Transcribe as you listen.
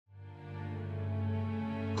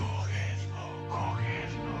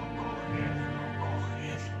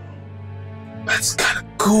That's kind of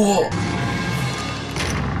cool.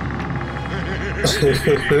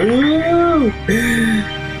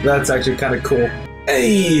 That's actually kind of cool.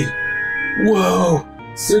 Hey! Whoa!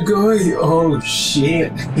 Sugoi! Oh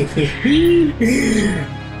shit!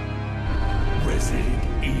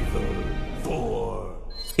 Resident Evil 4.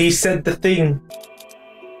 He said the thing.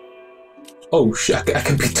 Oh shit! I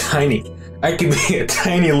can be tiny. I can be a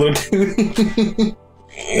tiny little dude.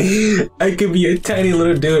 I could be a tiny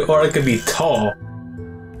little dude, or I could be tall.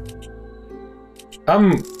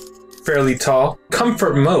 I'm fairly tall.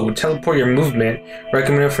 Comfort mode, teleport your movement.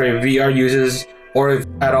 Recommended for VR users or if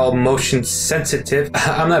at all motion sensitive.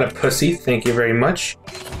 I'm not a pussy, thank you very much.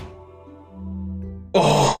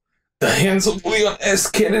 Oh, the hands of Leon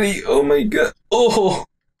S. Kennedy. Oh my god. Oh.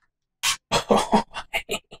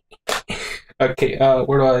 Okay, how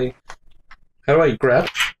do I grab?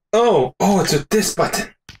 Oh, it's with this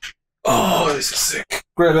button. Oh, this is sick.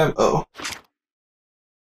 Grab him. Oh.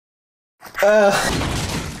 Oh.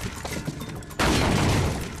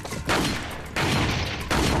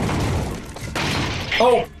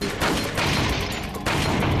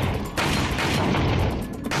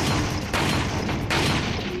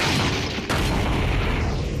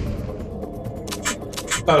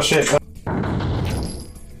 Oh shit.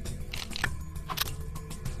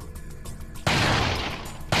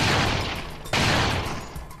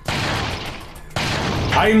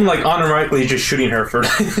 I'm like unironically just shooting her for.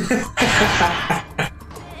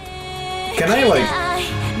 Can I like?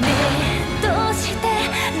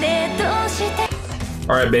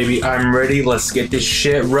 Alright, baby, I'm ready. Let's get this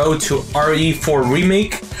shit. Road to RE4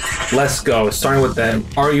 Remake. Let's go. Starting with the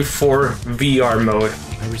RE4 VR mode.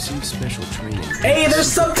 I received special training. Hey,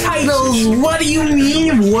 there's subtitles! What do you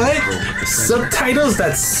mean? What? Subtitles?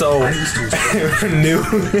 That's so new.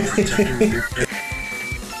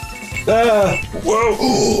 Whoa!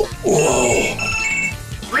 Whoa!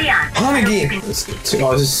 Honey!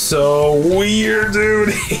 Oh, this is so weird,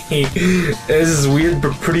 dude. This is weird,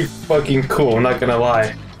 but pretty fucking cool. I'm not gonna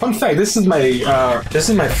lie. Fun fact: this is my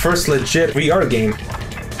first legit VR game.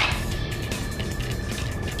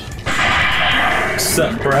 What's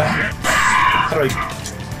up, bruh? How do I?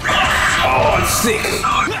 Oh, I'm sick.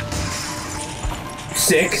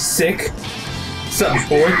 Sick. What's up,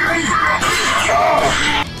 boy?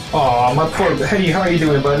 Oh, my poor. Hey, how are you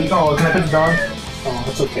doing, buddy? Oh, can I pet the dog? Oh,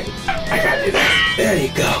 that's okay. I gotta do that. There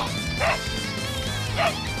you go.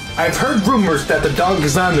 I've heard rumors that the dog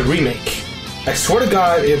is not in the remake. I swear to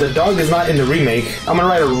God, if the dog is not in the remake, I'm gonna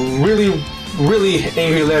write a really, really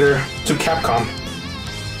angry letter to Capcom.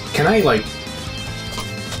 Can I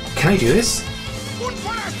do this?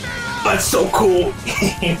 That's so cool.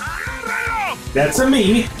 That's a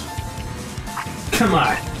me. Come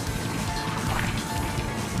on.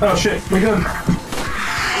 Oh shit, my gun.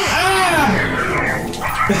 Ah!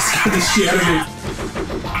 That scared the shit out of me.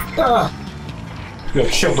 Ah! Yo,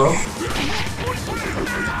 chill, bro.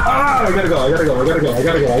 Ah! I gotta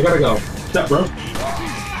go. What's up, bro?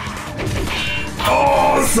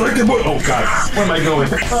 Oh, second boy. Oh god, where am I going?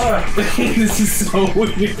 Ah, this is so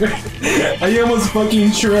weird. I almost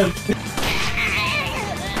fucking tripped.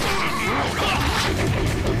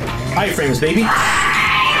 Iframes, baby.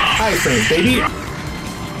 Iframes, baby.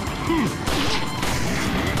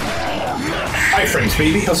 Iframes,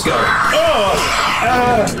 baby. Let's go. Oh!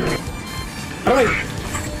 Alright.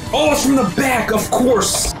 Oh, it's from the back, of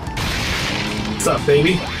course. What's up,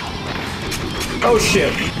 baby? Oh,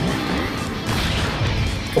 shit.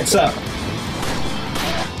 What's up?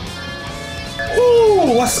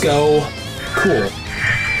 Ooh, let's go. Cool.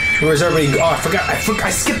 Where's everybody? Oh, I forgot. I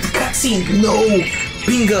skipped the cutscene. No.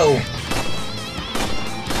 Bingo.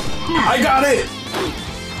 I got it.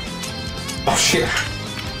 Oh, shit.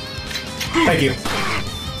 Thank you.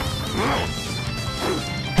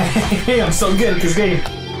 Hey, I'm so good at this game.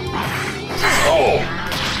 Oh.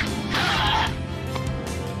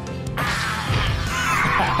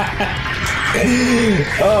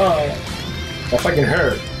 Oh. That fucking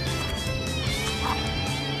hurt.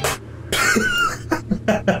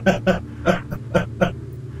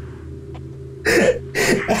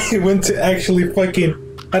 I went to actually fucking.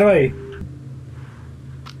 How do I?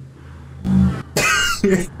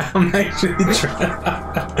 I'm actually trying.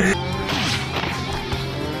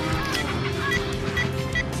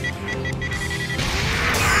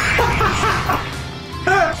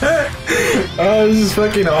 Oh, this is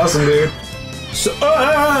fucking awesome, dude. So,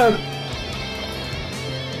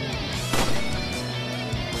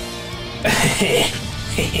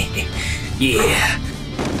 yeah.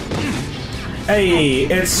 Hey,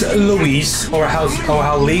 it's Luis, or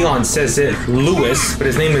how Leon says it, Louis, but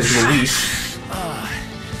his name is Luis.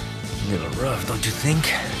 little rough, don't you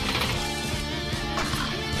think?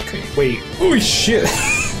 Okay, wait. Oh shit!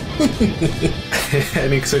 I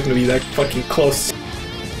didn't expect to be that fucking close.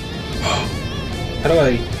 How do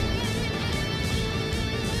I...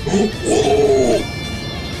 Whoa!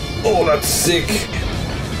 Oh, that's sick!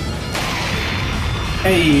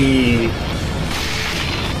 Hey!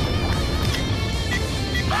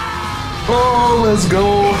 Oh, let's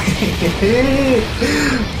go!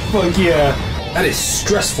 Fuck yeah! That is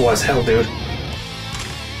stressful as hell, dude.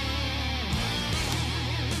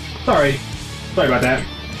 Sorry. Sorry about that.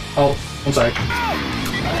 Oh, I'm sorry.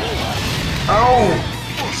 Ow!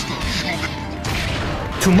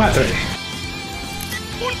 Tu madre!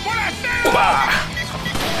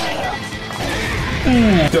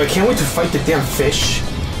 Dude, I can't wait to fight the damn fish.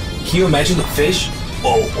 Can you imagine the fish?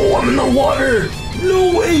 Oh, I'm in the water!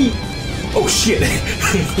 No way! Oh shit!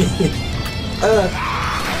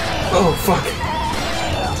 Oh fuck.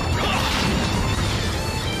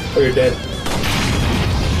 Oh, you're dead.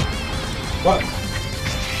 What?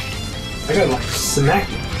 I got like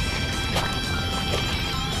smacked.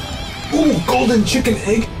 Ooh, golden chicken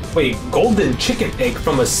egg! Wait, golden chicken egg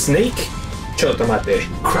from a snake? Chotomate.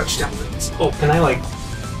 Crunch dumplings. Oh, can I like...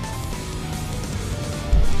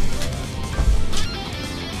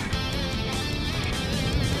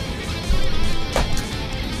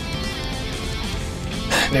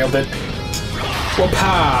 Nailed it.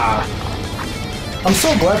 Whoop-ha! I'm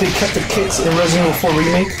so glad they kept the kits in Resident Evil 4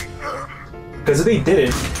 Remake. Because if they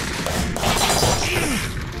didn't...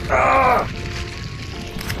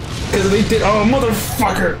 Because if they did... Oh,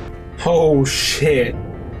 motherfucker! Oh, shit.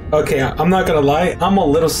 Okay, I'm not gonna lie. I'm a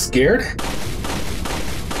little scared.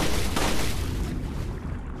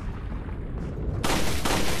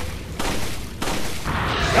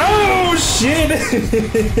 Oh, shit!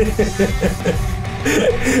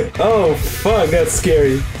 Oh, fuck, that's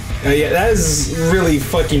scary. Yeah, that is really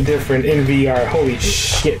fucking different in VR. Holy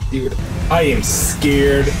shit, dude. I am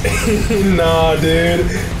scared. Nah, dude.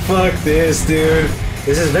 Fuck this, dude.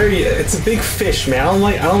 This is it's a big fish, man.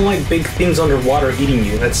 I don't like big things underwater eating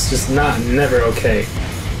you. That's just never okay.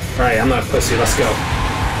 Alright, I'm not a pussy. Let's go.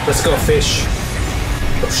 Let's go, fish.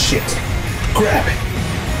 Oh, shit. Grab it.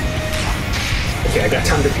 Okay, I got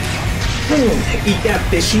time to... eat that,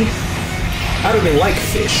 fishy. I don't even like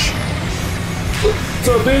fish. What's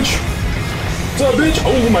up, bitch? What's up, bitch?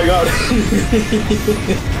 Oh my god.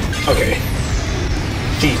 Okay.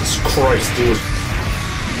 Jesus Christ, dude.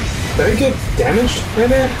 Did I get damaged right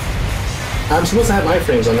there? I'm supposed to have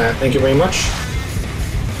iframes on that. Thank you very much.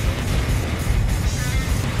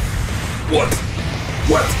 What?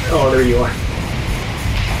 What? Oh, there you are.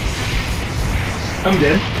 I'm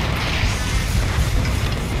dead.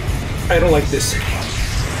 I don't like this.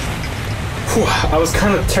 Whew, I was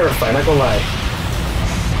kind of terrified, not gonna lie.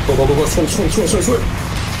 Go, go, go, go, swim, swim, swim, swim, swim.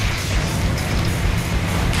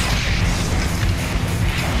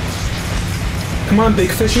 Come on,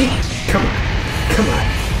 big fishy. Come on. Come on.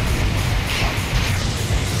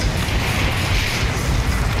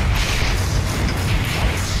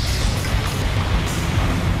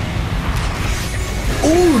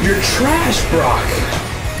 Ooh, you're trash, Brock.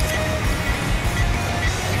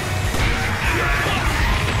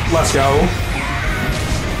 Let's go.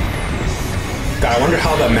 God, I wonder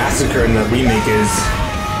how the massacre in the remake is.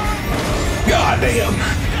 God damn.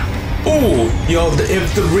 Ooh, yo,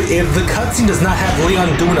 if the cutscene does not have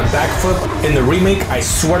Leon doing a backflip in the remake, I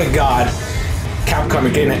swear to God, Capcom are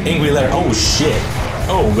getting an angry letter. Oh shit.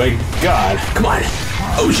 Oh my God. Come on.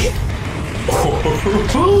 Oh shit.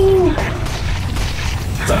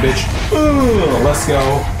 What's up, bitch? Ooh, let's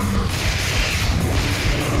go.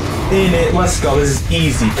 In it, let's go. This is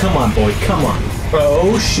easy. Come on, boy. Come on.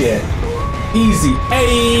 Oh shit. Easy.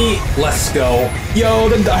 Hey, let's go. Yo,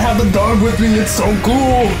 I have the dog with me. It's so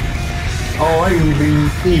cool. Oh,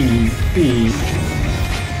 easy.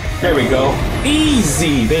 There we go.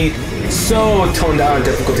 Easy. They so toned down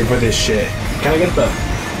difficulty for this shit. Can I get the...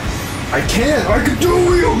 I can't. I can do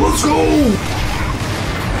it. Let's go.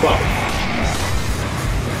 Wow.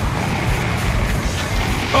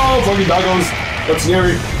 Oh, fucking doggos. That's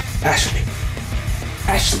scary. Ashley.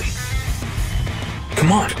 Ashley.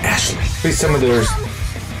 Come on, Ashley. Please tell me there's...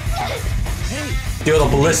 Yo, the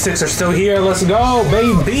ballistics are still here. Let's go,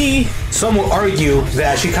 baby. Some will argue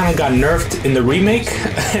that she kind of got nerfed in the remake,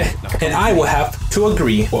 and I will have to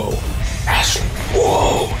agree. Whoa, Ashley.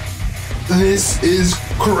 Whoa, this is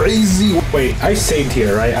crazy. Wait, I saved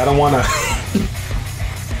here, right? I don't want to.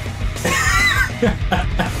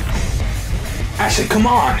 Ashley, come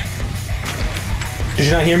on. Did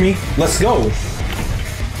you not hear me? Let's go.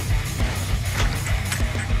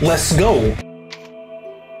 Let's go.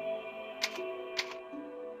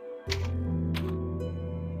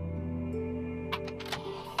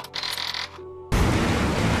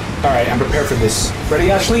 Alright, I'm prepared for this.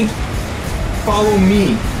 Ready, Ashley? Follow me.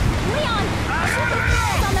 Leon!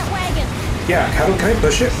 It's on that wagon! Yeah, can I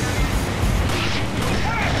push it?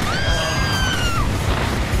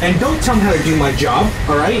 And don't tell me how to do my job,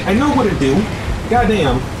 alright? I know what to do.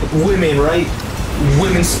 Goddamn. Women, right?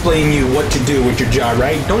 Women explain you what to do with your job,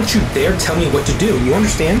 right? Don't you dare tell me what to do. You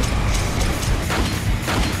understand?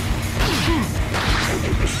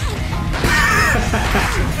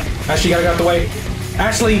 Ashley, you gotta get out the way.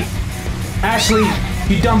 Ashley! Ashley!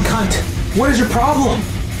 You dumb cunt! What is your problem?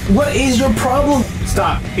 What is your problem?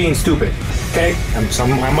 Stop being stupid, okay?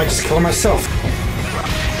 I might just kill her myself.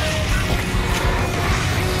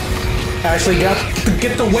 Ashley,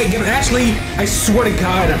 get the way, get Ashley! I swear to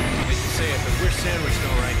God.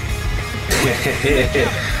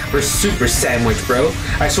 We're super sandwiched, bro.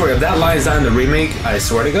 I swear, if that line is on the remake, I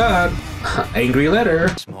swear to God. Angry letter.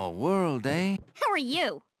 Small world, eh? How are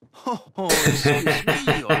you? Oh, excuse me,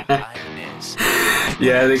 Your Highness.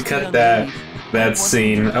 Yeah, they cut that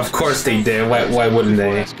scene. Of course they did. Why wouldn't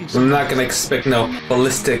they? I'm not gonna expect no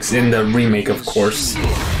ballistics in the remake, of course.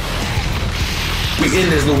 We in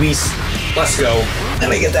this, Luis. Let's go. Let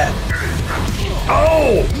me get that.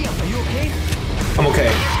 Oh! I'm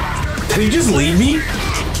okay. Did he just leave me?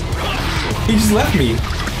 He just left me.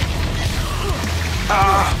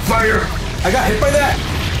 Ah, fire! I got hit by that.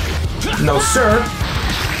 No, sir.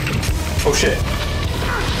 Oh shit.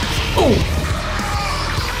 Oh!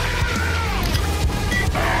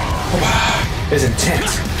 It's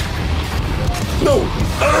intense. No!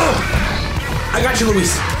 I got you,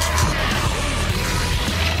 Luis.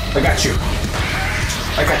 I got you.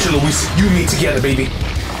 I got you, Luis. You and me together, baby.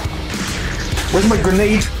 Where's my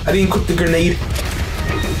grenade? I didn't cook the grenade.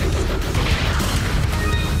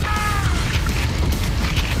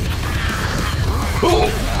 Oh!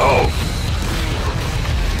 Oh!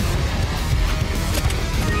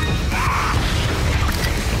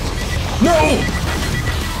 No!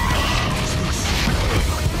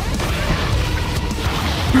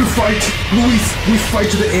 We fight, Luis. We fight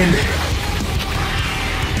to the end.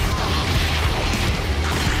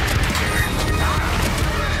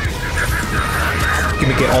 Let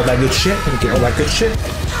me get all that good shit. Let me get all that good shit.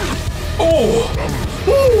 Oh!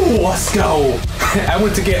 Ooh, let's go. I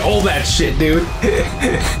went to get all that shit, dude.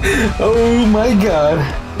 Oh my God.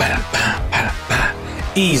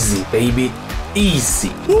 Easy, baby.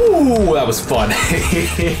 Easy. Ooh, that was fun.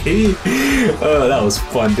 Oh, that was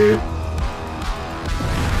fun, dude.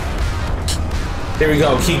 There we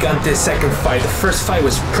go. He got this second fight. The first fight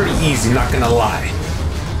was pretty easy, not gonna lie.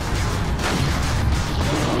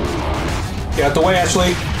 Get out the way,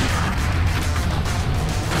 Ashley.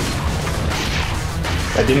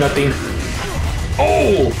 I did nothing.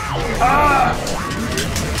 Oh! Ah!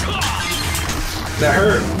 That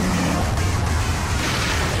hurt.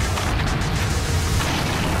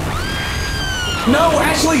 No,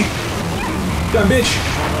 Ashley! That bitch.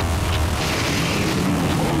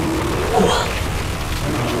 Oh.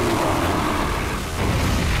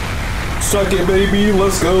 Suck it, baby.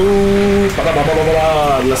 Let's go.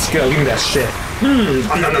 Let's go. Give me that shit.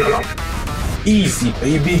 No. Easy,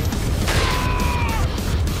 baby.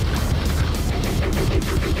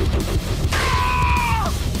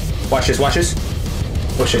 Watch this, watch this.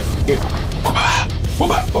 Oh shit.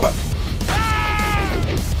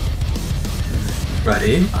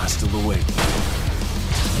 Ready? Hasta la wait.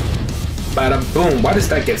 Bada boom. Why does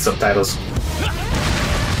that get subtitles?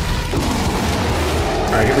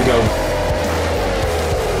 Alright, here we go.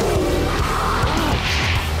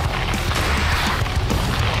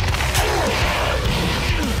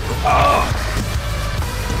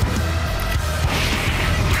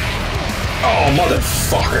 Oh,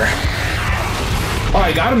 motherfucker. Oh,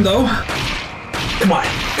 I got him though. Come on,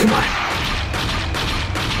 come on.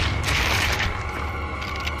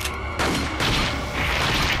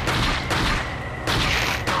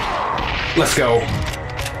 Let's go.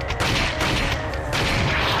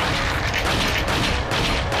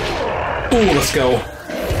 Ooh, let's go.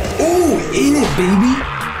 Ooh, in it, baby.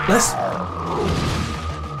 Let's.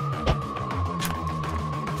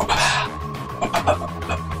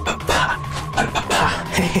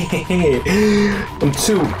 I'm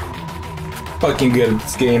too fucking good at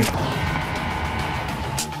this game.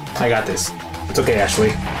 I got this. It's okay,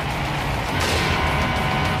 Ashley.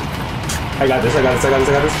 I got this, I got this, I got this,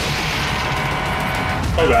 I got this.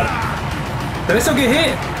 Oh god. Did I still get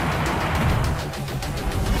hit?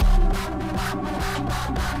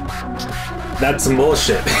 That's some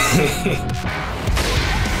bullshit.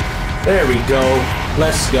 There we go.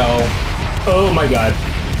 Let's go. Oh my god.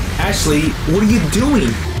 Ashley, what are you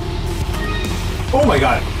doing? Oh my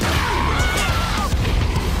god.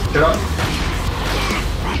 Shut up.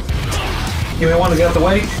 You may want to get out the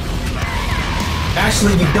way.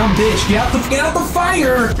 Ashley, you dumb bitch. Get out the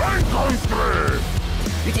fire.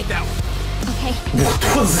 You take that one. Okay. What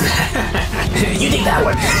was that? You take that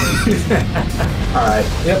one. Alright,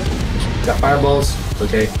 yep. Got fireballs.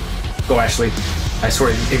 Okay. Go, Ashley. I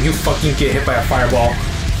swear, if you fucking get hit by a fireball.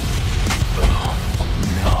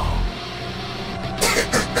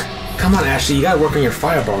 Come on, Ashley, you gotta work on your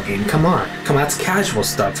fireball game. Come on. Come on, that's casual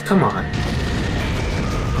stuff. Come on.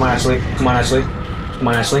 Come on, Ashley. Come on, Ashley. Come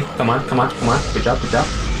on, Ashley. Come on, come on, come on. Good job, good job.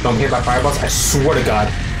 Don't get hit by fireballs. I swear to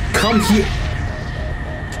God. Come here.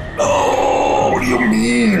 Oh, what do you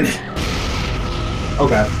mean?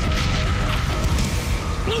 Okay.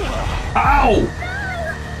 Ow!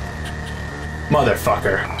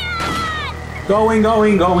 Motherfucker. Going.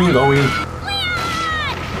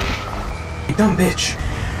 You dumb bitch.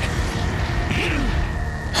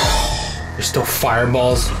 There's still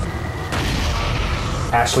fireballs.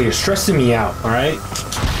 Ashley, you're stressing me out, alright?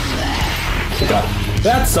 God,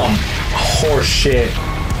 that's some horse shit.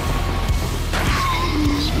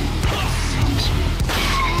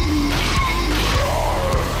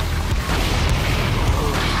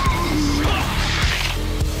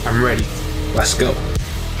 I'm ready. Let's go.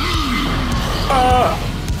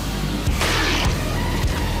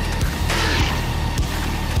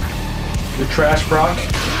 You're trash, Brock.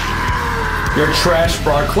 You're trash,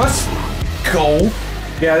 Brock. Let's go.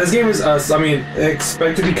 Yeah, this game is, I mean,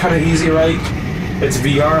 expected to be kind of easy, right? It's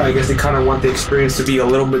VR. I guess they kind of want the experience to be a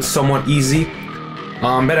little bit somewhat easy.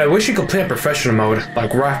 But I wish you could play in professional mode,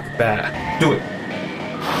 like right off the bat. Do it.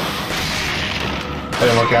 I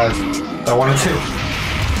didn't work out as I wanted to.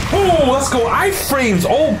 Oh, let's go. Iframes.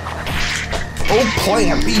 Oh,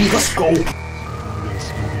 plan B. Let's go.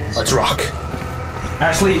 Let's rock.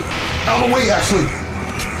 Ashley, out of the way, Ashley.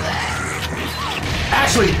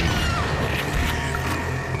 Ashley.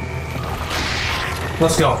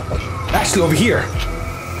 Let's go. Ashley, over here.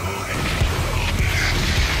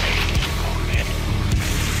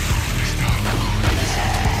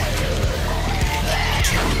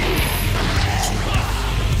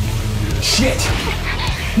 Shit.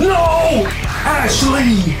 No!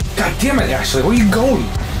 Ashley! God damn it, Ashley, where are you going?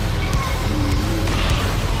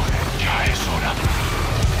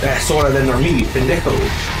 Es hora de dormir, pendejo.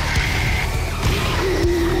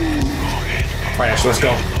 Alright, Ashley, let's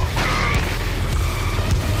go.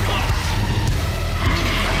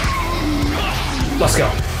 Let's go.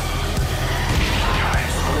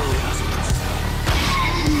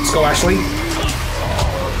 Let's go, Ashley.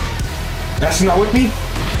 Ashley not with me?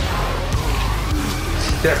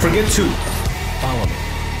 Did I forget to? Follow me.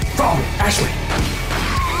 Follow me, Ashley.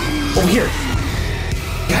 Over here.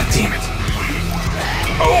 God damn it.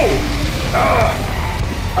 Oh!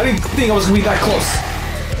 I didn't think I was gonna be that close.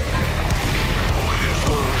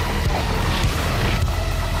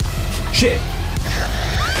 Shit.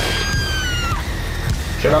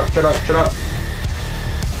 Shut up, shut up, shut up.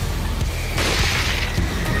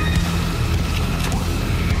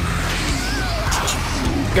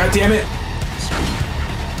 God damn it.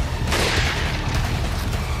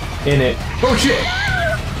 In it. Oh shit!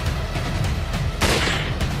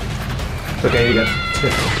 Okay, you go.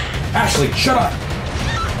 Ashley, shut up!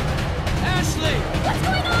 Ashley! What's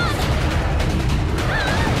going on?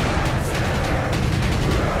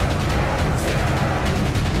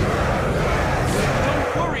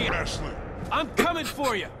 Don't worry, Ashley. I'm coming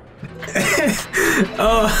for you.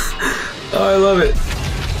 Oh, I love it.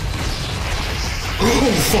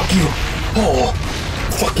 Oh, fuck you. Oh,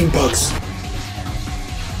 fucking bugs.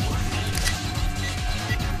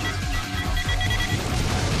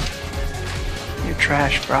 You're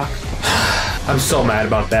trash, Brock. I'm so mad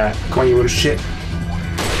about that. Calling you little shit.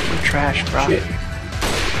 You're trash, Brock. Shit.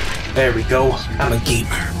 There we go. I'm a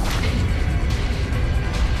gamer.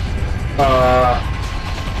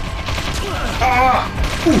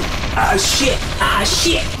 Shit.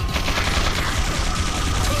 Shit.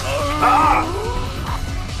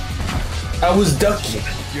 I was ducking.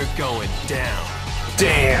 You're going down.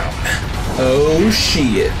 Damn. Oh,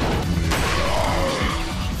 shit.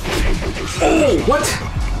 Oh, what?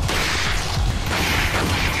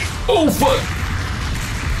 Oh, fuck.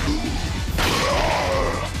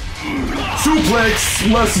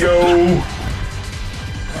 Suplex. Let's go.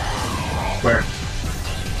 Where?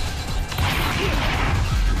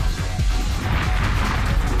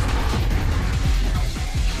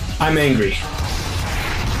 I'm angry.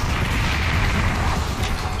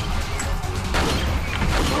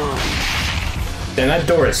 Damn, that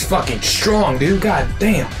door is fucking strong, dude. God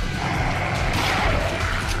damn.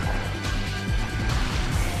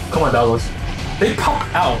 Come on, Douglas. They pop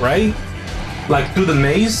out, right? Like through the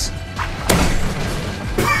maze?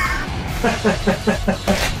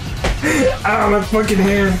 Ow, my fucking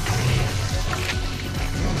hand.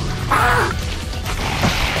 Ah!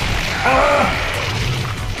 Ah!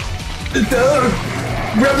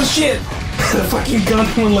 Grab the shit! The fucking gun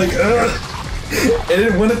went like, it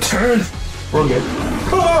didn't want to turn. We're good.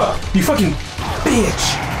 Ah! You fucking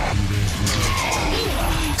bitch!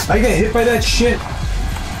 I got hit by that shit.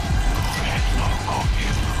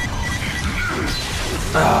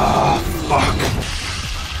 Ah, fuck.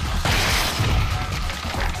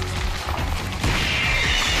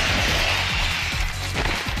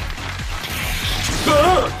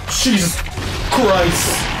 Jesus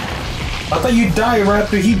Christ! I thought you died right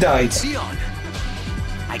after he died. Leon,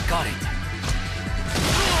 I got it.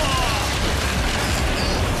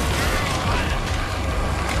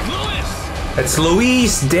 It's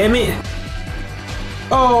Luis, damn it!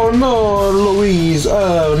 Oh no, Louise!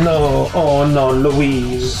 Oh no,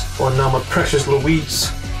 Louise! Oh no, my precious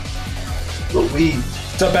Louise! Louise!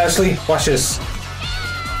 What's up, Ashley? Watch this.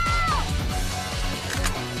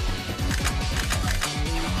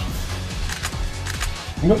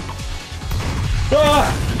 Nope.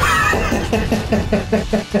 Ah!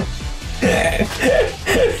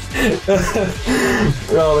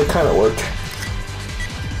 Oh, that kind of worked.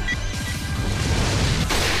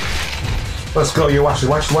 Let's go, you watch this,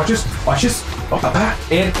 watch this. Oh, papa,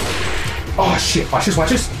 and oh shit, watch this.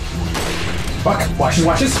 Fuck, watch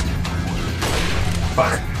this.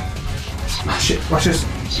 Fuck. Oh shit, watch this.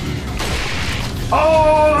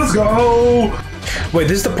 Oh, let's go. Wait,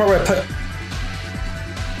 this is the part where I put.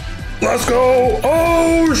 Let's go!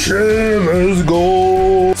 Oh shit, let's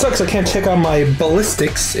go! Sucks I can't check out my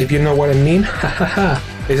ballistics, if you know what I mean. Hahaha.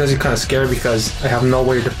 It's actually kind of scary because I have no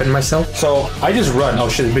way to defend myself. So I just run. Oh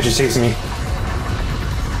shit, the bitch is chasing me.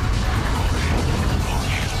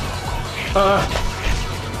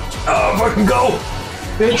 Fucking go!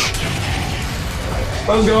 Bitch!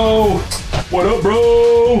 Let's go! What up,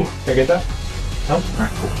 bro? Can I get that? No?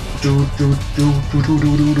 Alright, cool.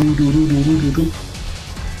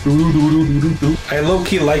 I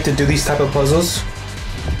low-key like to do these type of puzzles.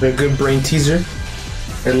 They're a good brain teaser.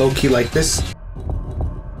 I low-key like this.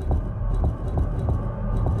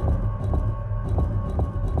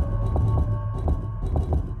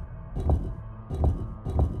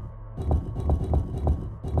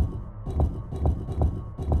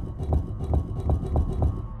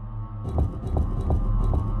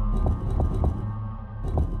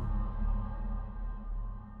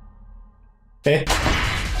 Okay.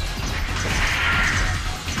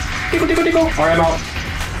 Tickle. Alright, I'm out.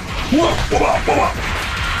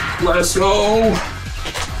 Let's go.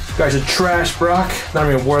 You guys are trash, Brock. Not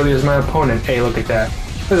even worthy as my opponent. Hey, look at that.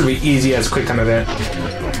 This will be easy as quick time event.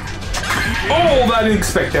 Oh, I didn't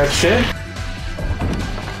expect that shit.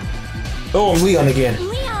 Oh, I'm Leon again.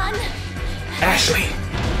 Leon! Ashley.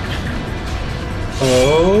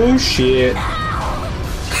 Oh, shit.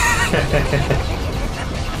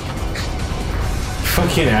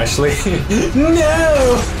 Fucking Ashley.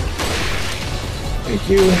 No! Thank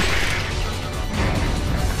you.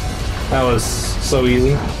 That was so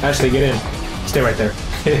easy. Ashley, get in. Stay right there.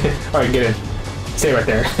 Alright, get in. Stay right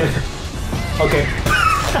there. Okay.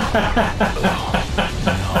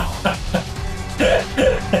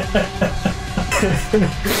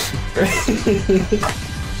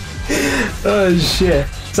 Oh shit.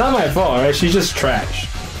 It's not my fault, right? She's just trash.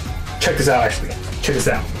 Check this out, Ashley. Check this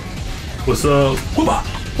out. What's up? Whoop-a!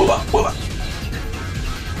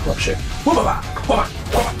 Oh shit. Whoop-a! God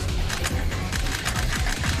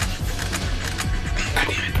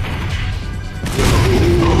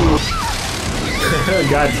damn it.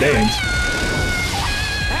 God damn.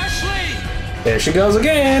 Ashley! There she goes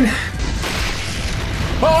again.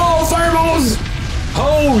 Oh, fireballs!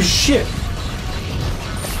 Oh shit.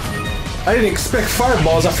 I didn't expect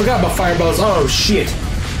fireballs. I forgot about fireballs. Oh shit.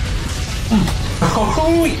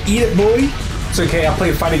 Oh, eat it, boy. It's okay, I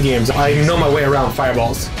play fighting games. I know my way around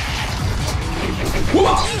fireballs.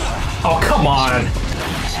 Oh, come on.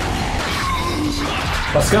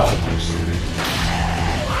 Let's go.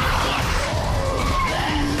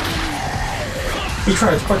 You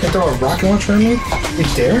trying to fucking throw a rocket launcher at me? You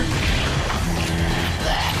dare?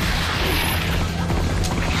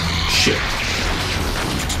 Shit.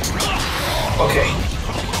 Okay.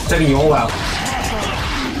 Taking you all out.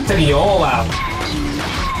 Taking you all out.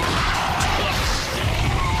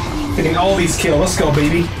 Getting all these kills. Let's go,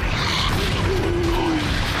 baby.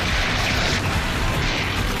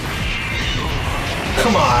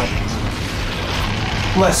 Come on.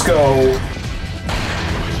 Let's go.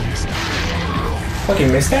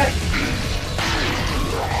 Fucking missed that?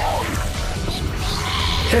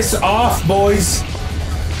 Piss off, boys.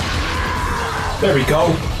 There we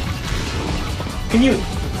go. Can you...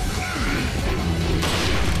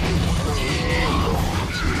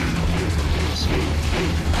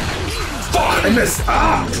 Fuck, I missed.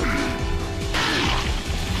 Ah!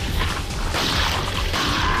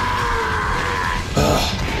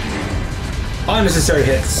 Unnecessary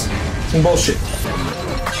hits. Some bullshit.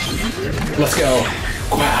 Let's go.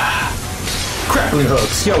 Grappling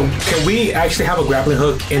hooks. Yo, can we actually have a grappling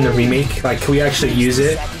hook in the remake? Like, can we actually use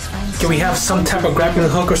it? Can we have some type of grappling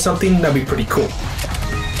hook or something? That'd be pretty cool.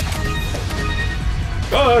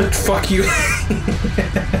 Oh, fuck you.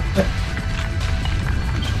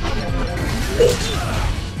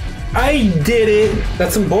 I did it.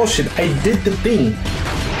 That's some bullshit. I did the thing.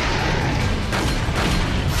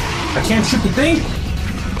 I can't shoot the thing?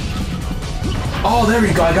 Oh, there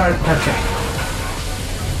we go. I got it. Okay.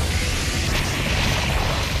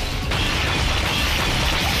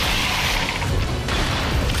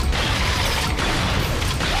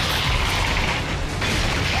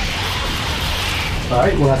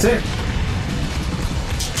 Alright, well that's it.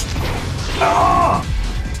 Ah!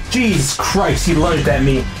 Jesus Christ, he lunged at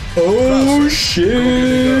me. Oh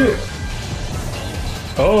shit!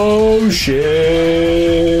 Oh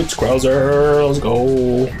shit! Krauser, let's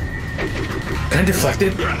go. Can I deflect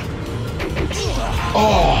it?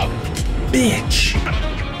 Oh, bitch!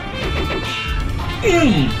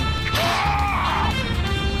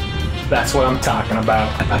 That's what I'm talking about.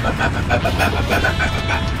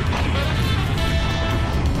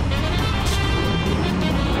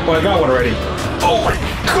 Oh, I got one already. Oh my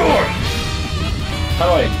god! How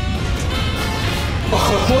do I?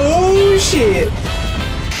 Oh shit!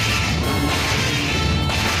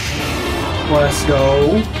 Let's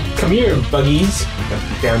go. Come here, buggies.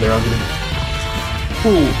 Down there, ugly.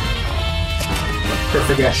 Ooh.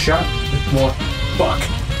 Perfect ass shot. More. Fuck.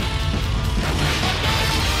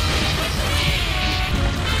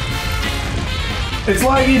 It's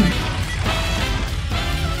lagging.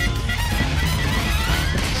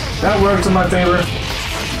 That works in my favor.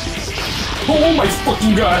 Oh my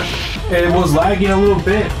fucking god! It was lagging a little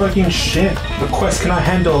bit. Fucking shit. The quest cannot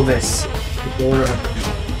handle this.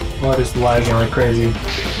 Oh, it's lagging like crazy.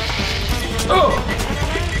 Oh!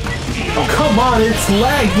 Oh, come on, it's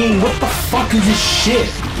lagging! What the fuck is this shit?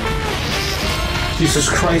 Jesus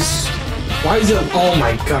Christ. Why is it? Oh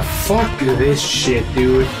my god, fuck this shit,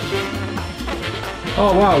 dude.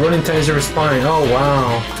 Oh wow, running times are respawning. Oh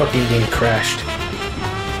wow, fucking game crashed.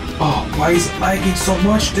 Oh, why is it lagging so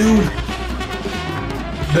much, dude?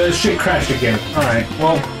 The shit crashed again. Alright,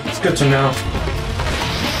 well, it's good to know.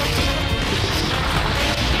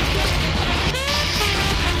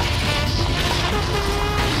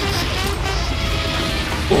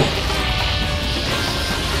 Ooh.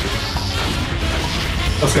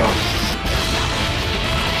 Let's go.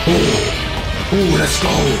 Ooh, let's go.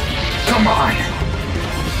 Come on.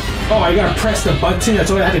 Oh, I gotta press the button?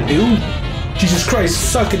 That's all I had to do? Jesus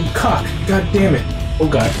Christ, sucking cock. God damn it. Oh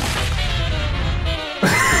god.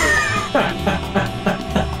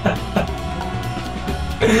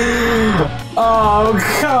 Oh,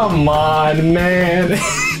 come on, man.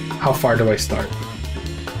 How far do I start?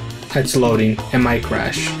 It's loading. It might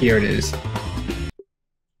crash. Here it is.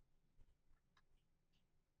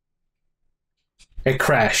 It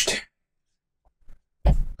crashed.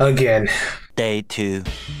 Again. Day 2.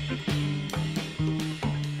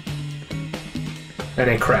 And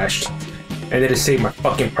it crashed. And then it saved my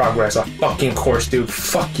fucking progress. A fucking course, dude.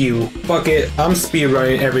 Fuck you. Fuck it. I'm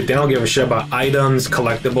speedrunning everything. I don't give a shit about items,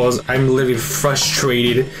 collectibles. I'm literally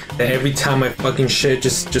frustrated that every time my fucking shit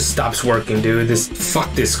just stops working, dude.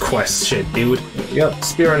 Fuck this quest shit, dude. Yep,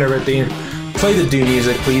 speedrun everything. Play the Doom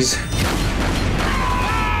music, please.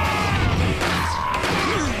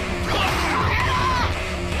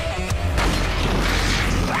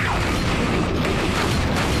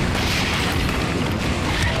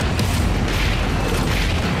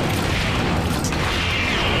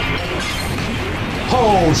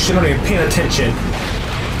 Oh shit, I'm not even paying attention.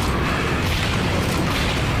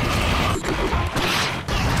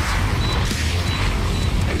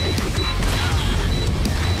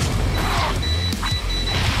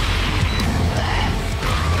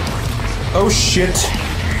 Oh shit.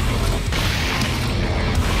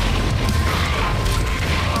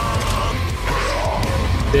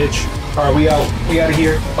 Bitch. Alright, we out. We out of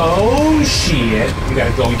here. Oh shit. We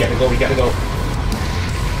gotta go, we gotta go, we gotta go.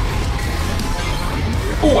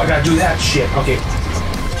 Oh, I gotta do that shit. Okay.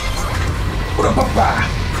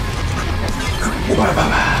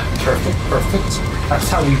 Perfect, perfect. That's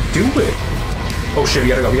how we do it. Oh shit, we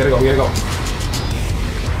gotta go, we gotta go, we gotta go.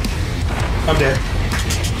 I'm dead.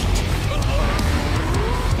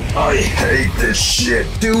 I hate this shit,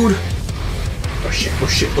 dude. Oh shit, oh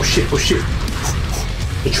shit, oh shit, oh shit.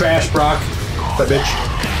 The trash, Brock. That bitch.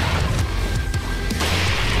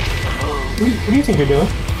 What do you think you're doing?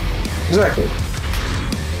 Exactly.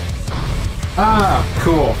 Ah,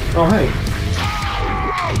 cool. Oh, hey.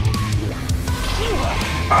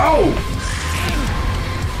 Oh!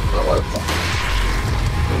 Oh, what the fuck?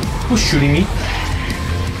 Who's shooting me?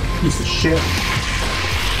 Piece of shit.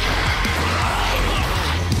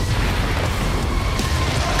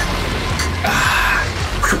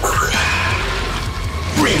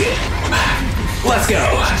 Bring it! Let's go!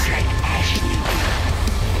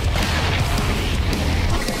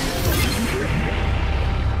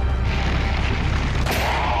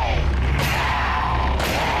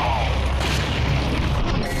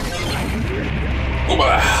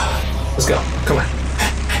 Let's go. Come on.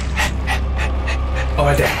 Oh,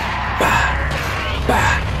 right there. Bah.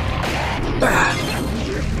 Bah. Bah.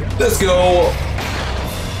 Let's go.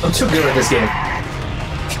 I'm too good at this game.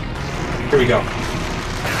 Here we go.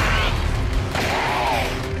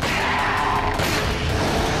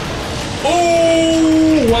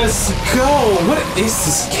 Oh, let's go. What is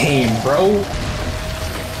this game, bro?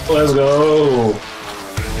 Let's go.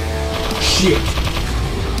 Shit.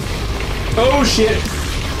 Oh, shit.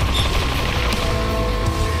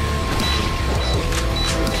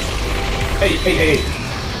 Hey, hey, hey.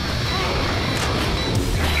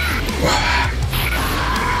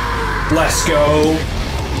 Let's go.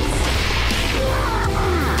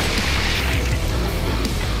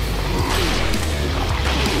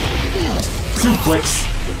 Suplex.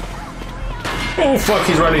 Oh fuck,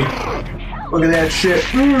 he's running. Look at that shit.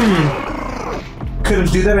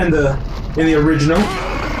 Couldn't do that in the original.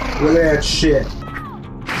 Look at that shit.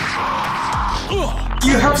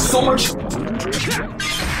 You have so much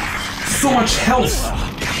health.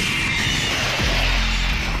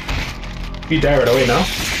 You die right away now.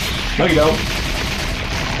 No, you don't.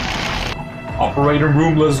 Operator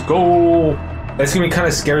room, let's go. It's gonna be kind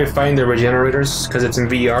of scary finding the regenerators because it's in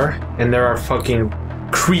VR and they are fucking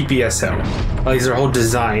creepy as hell. Like their whole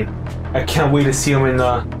design. I can't wait to see them in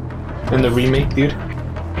the remake, dude.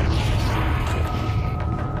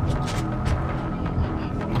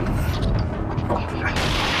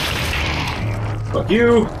 Fuck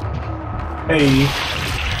you. Hey.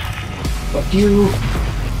 Fuck you.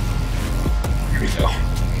 Here we go.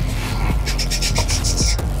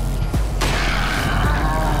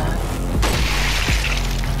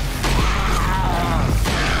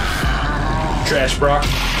 Trash, Brock.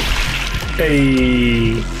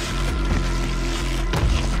 Hey.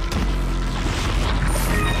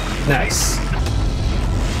 Nice.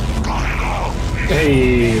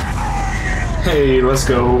 Hey. Hey, let's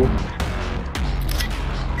go.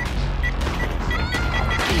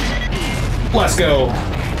 Let's go.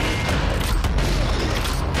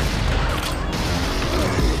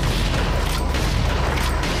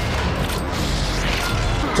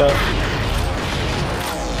 What's up?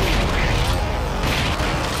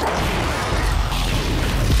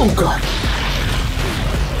 Oh god.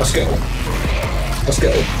 Let's go. Let's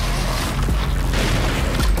go.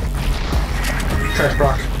 Trash,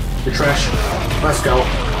 Brock. You're trash. Let's go.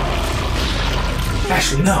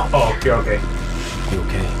 Actually, no. Oh, you're okay. You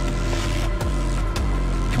okay?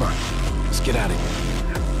 Come on. Let's get out of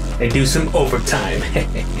here. And do some overtime.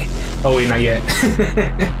 Oh wait, not yet.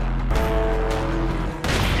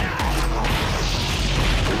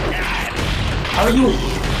 How are you?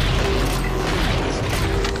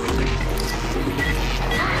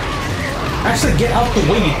 Actually, get out the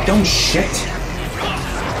way, you dumb shit.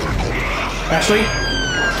 Ashley?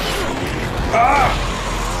 Ah!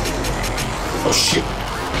 Oh shit.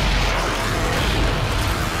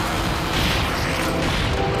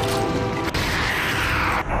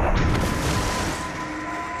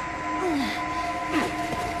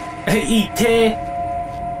 Hey, eat.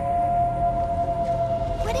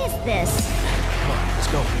 What is this? Come on, let's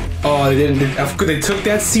go. Oh, they took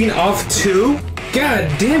that scene off too? God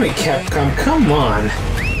damn it, Capcom, come on.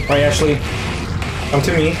 Alright, Ashley, come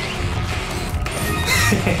to me.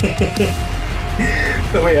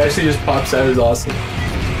 The way Ashley just pops out is awesome.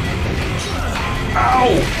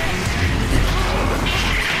 Ow!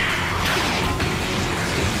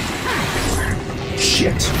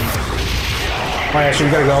 Shit. Alright, Ashley,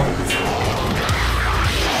 we gotta go.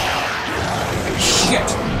 Shit!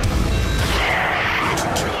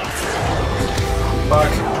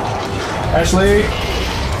 Fuck. Ashley!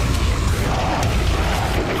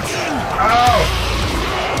 Ow!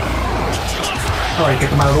 Alright, get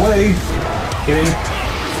them out of the way. Get in.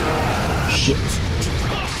 Shit.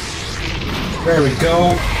 There we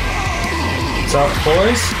go. What's up,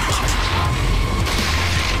 boys?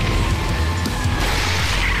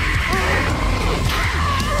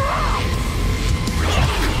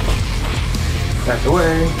 Back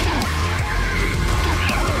away.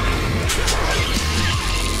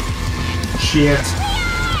 Shit.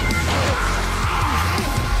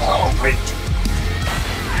 Oh, wait.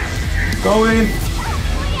 Go in.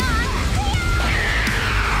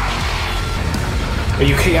 Are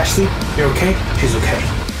you okay, Ashley? You're okay? She's okay.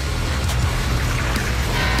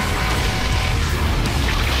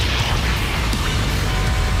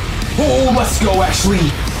 Oh, let's go,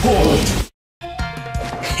 Ashley. Oh.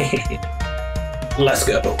 Let's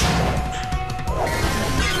go.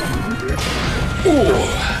 Ooh.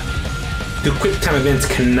 The quick time events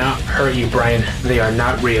cannot hurt you, Bryan. They are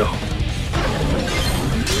not real.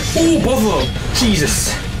 Oh, both of them.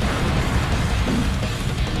 Jesus.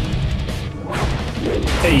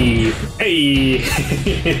 Hey, hey.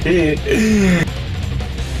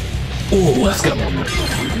 Ooh, let's go.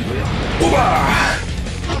 Ooh-ah.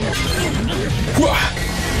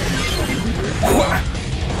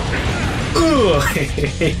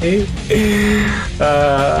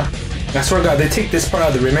 I swear to God, they take this part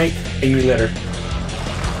out of the remake and you later.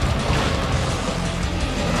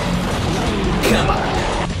 Come on.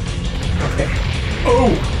 Okay.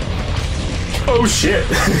 Oh! Oh shit!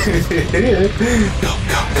 Go,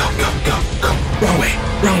 go, go, go, go, go! Wrong way!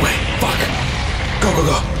 Wrong way! Fuck! Go, go,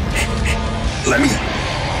 go! Hey, hey.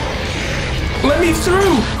 Let me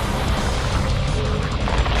through!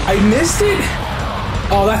 I missed it?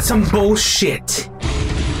 Oh, that's some bullshit.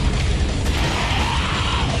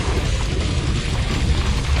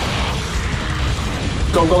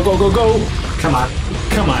 Go, go, go, go, go! Come on,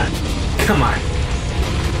 come on, come on.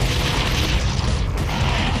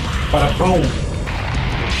 Bada boom.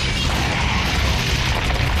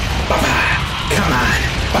 Ba-ba. Come on.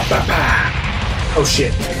 Ba-ba-ba. Oh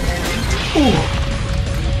shit. Ooh.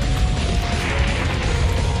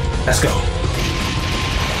 Let's go.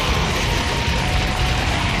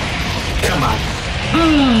 Come on.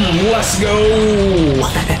 Let's go.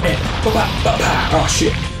 Ba-ba-ba-ba. Oh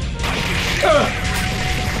shit.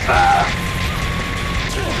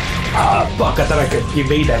 Fuck, I thought I could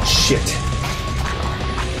evade that shit.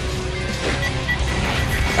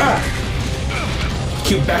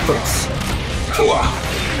 Cute backflips.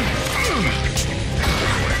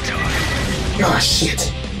 Oh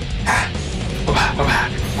shit.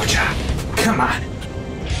 Come on.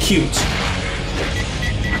 Cute.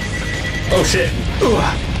 Oh shit.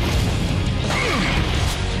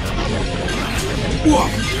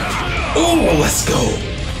 Oh, let's go.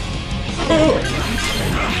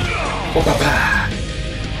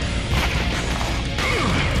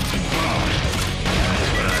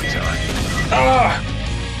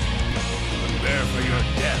 Prepare for your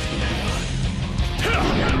death.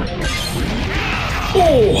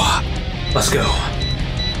 Oh, let's go.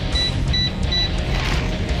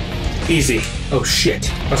 Easy. Oh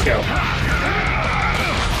shit. Let's go.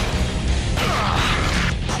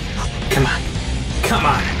 Come on. Come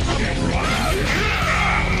on.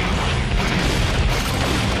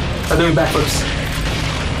 I'm doing backflips.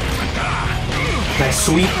 Nice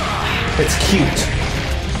sweep. It's cute.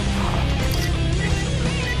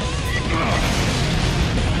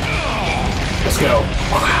 Let's go.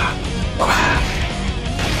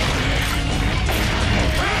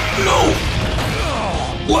 No!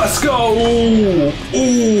 Let's go! Ooh!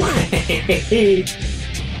 Ooh. Hey,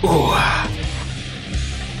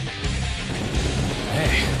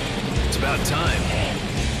 it's about time.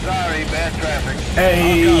 Sorry, bad traffic.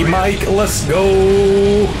 Hey, Mike, let's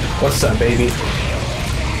go! What's up, baby?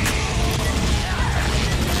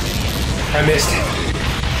 I missed.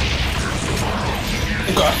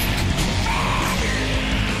 Okay.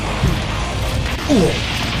 Ooh.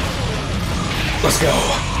 Let's go.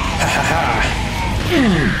 Ha ha ha.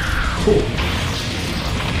 Cool.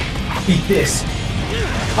 Eat this.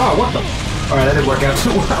 Oh, what the? Alright, that didn't work out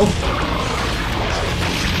too well.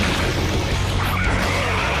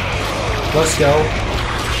 Let's go.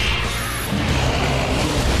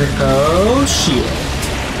 Oh, shit.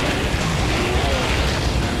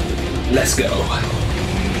 Let's go.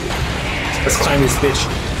 Let's climb this bitch.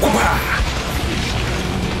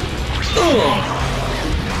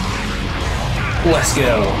 Let's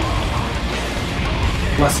go.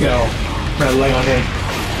 Let's go. Red leg on him.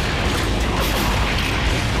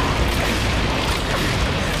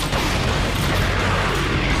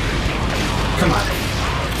 Come on.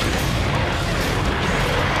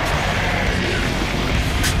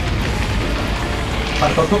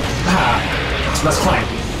 Let's climb.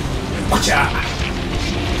 Watch out.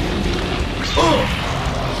 Oh,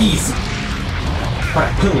 easy.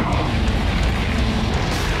 Alright, boom.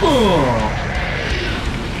 Oh.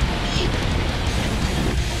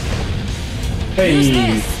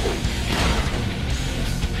 Hey.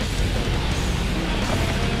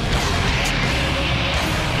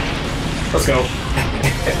 Let's go.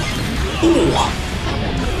 Ooh.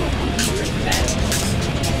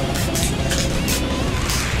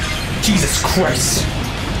 Jesus Christ.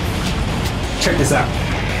 Check this out.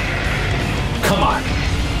 Come on.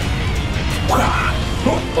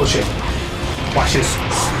 Oh shit. Watch this.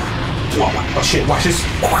 Oh shit, watch this.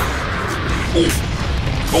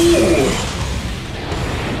 Oh.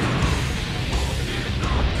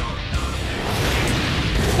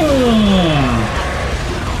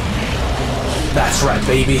 That's right,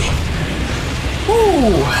 baby.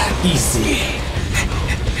 Ooh, easy.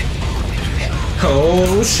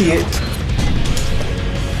 Oh shit.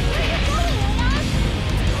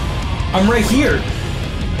 I'm right here.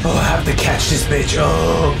 Oh, I have to catch this bitch.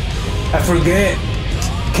 Oh, I forget.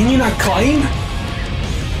 Can you not climb?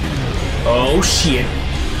 Oh shit.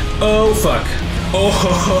 Oh fuck.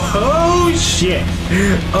 Oh shit.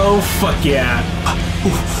 Oh fuck yeah.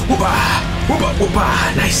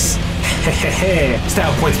 Nice.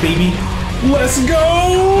 Style points, baby. Let's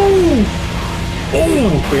go.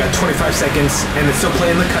 Oh, we got 25 seconds and it's still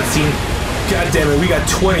playing the cutscene. God damn it, we got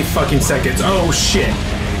 20 fucking seconds. Oh shit.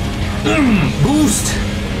 Boost.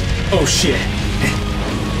 Oh shit.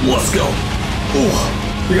 Let's go.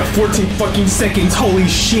 Oh, we got 14 fucking seconds. Holy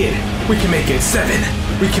shit. We can make it. 7.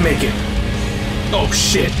 We can make it. Oh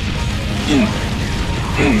shit.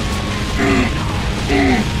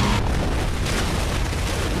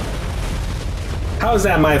 How is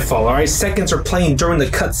that my fault? Alright, seconds are playing during the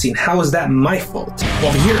cutscene. How is that my fault?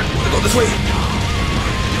 Over here. Let's go this way.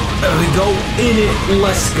 There we go. In it.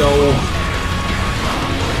 Let's go.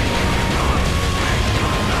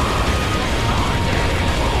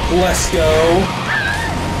 Let's go.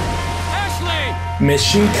 Ashley!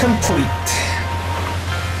 Mission complete.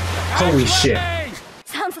 Holy shit.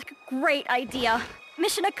 Sounds like a great idea.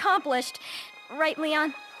 Mission accomplished. Right,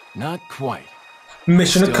 Leon? Not quite.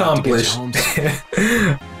 Mission Still have to get accomplished. you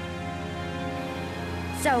home.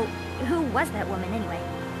 So, who was that woman anyway?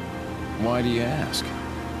 Why do you ask?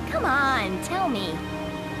 Come on, tell me.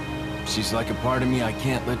 She's like a part of me I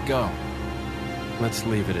can't let go. Let's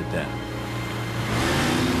leave it at that.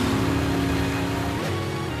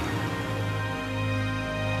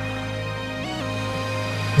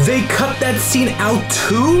 They cut that scene out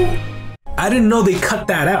too? I didn't know they cut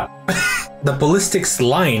that out. The ballistics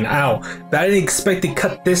line out. I didn't expect to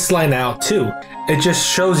cut this line out too. It just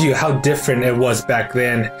shows you how different it was back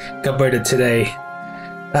then compared to today.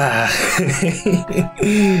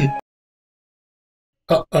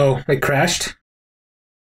 Uh-oh, it crashed.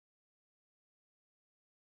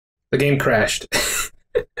 The game crashed.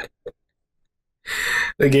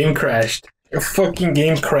 The game crashed. The fucking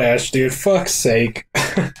game crashed, dude. Fuck's sake.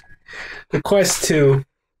 The Quest 2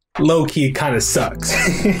 low-key kind of sucks.